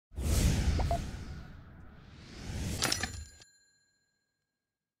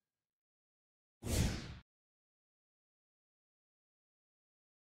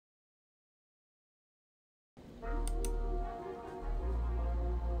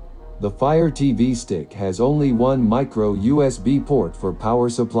The Fire TV stick has only one micro USB port for power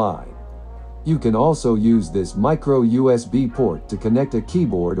supply. You can also use this micro USB port to connect a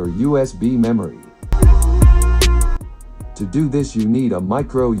keyboard or USB memory. To do this, you need a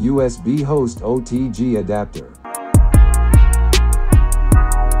micro USB host OTG adapter.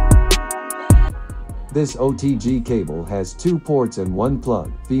 This OTG cable has 2 ports and 1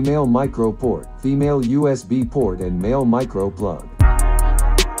 plug, female micro port, female USB port and male micro plug.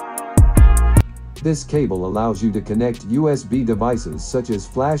 This cable allows you to connect USB devices such as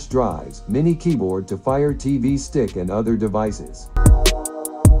flash drives, mini keyboard to Fire TV stick and other devices.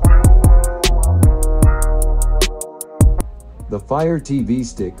 The Fire TV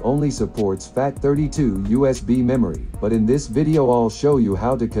stick only supports FAT32 USB memory, but in this video I'll show you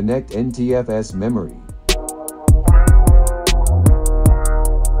how to connect NTFS memory.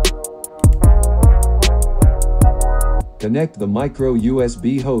 Connect the micro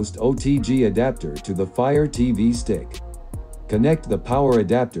USB host OTG adapter to the Fire TV stick. Connect the power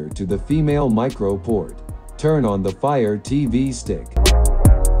adapter to the female micro port. Turn on the Fire TV stick.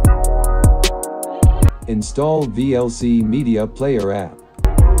 Install VLC Media Player app.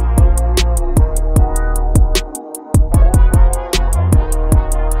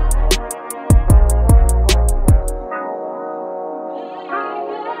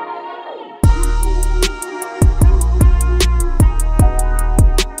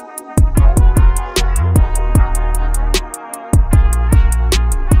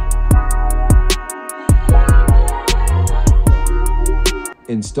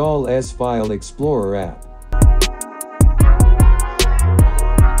 Install S-File Explorer app.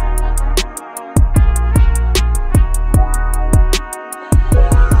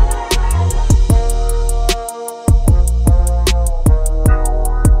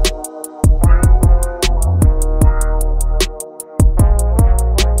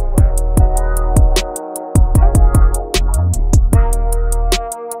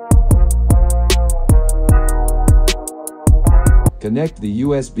 Connect the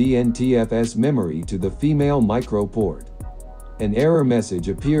USB NTFS memory to the female micro port. An error message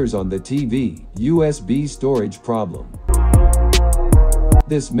appears on the TV, USB storage problem.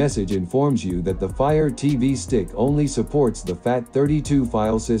 This message informs you that the Fire TV stick only supports the FAT32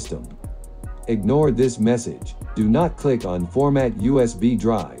 file system. Ignore this message. Do not click on Format USB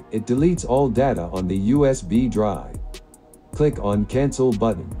drive. It deletes all data on the USB drive. Click on Cancel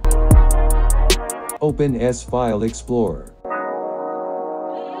button. Open S-File Explorer.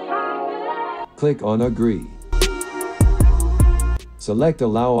 Click on Agree. Select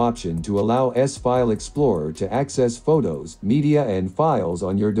Allow option to allow S-File Explorer to access photos, media and files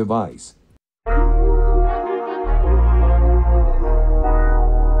on your device.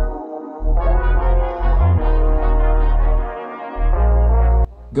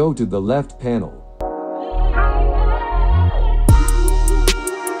 Go to the left panel.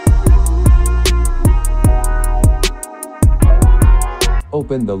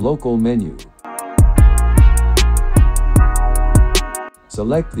 Open the local menu.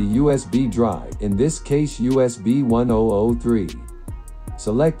 Select the USB drive, in this case USB 1003.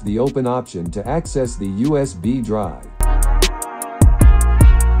 Select the Open option to access the USB drive.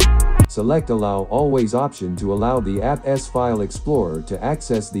 Select Allow Always option to allow the app S-File Explorer to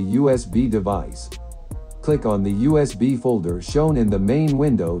access the USB device. Click on the USB folder shown in the main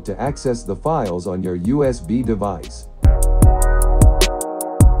window to access the files on your USB device.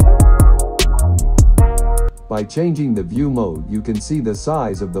 By changing the view mode, you can see the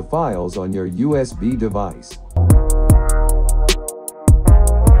size of the files on your USB device.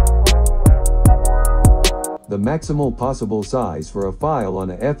 The maximal possible size for a file on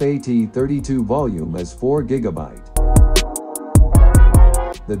a FAT32 volume is 4 GB.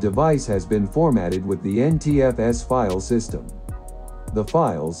 The device has been formatted with the NTFS file system. The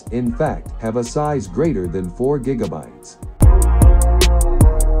files, in fact, have a size greater than 4 GB.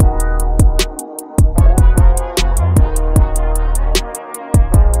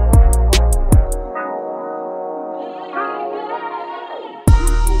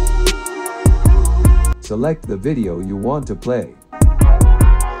 Select the video you want to play.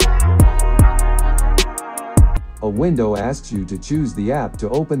 A window asks you to choose the app to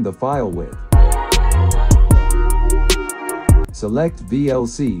open the file with. Select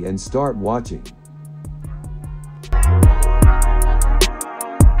VLC and start watching.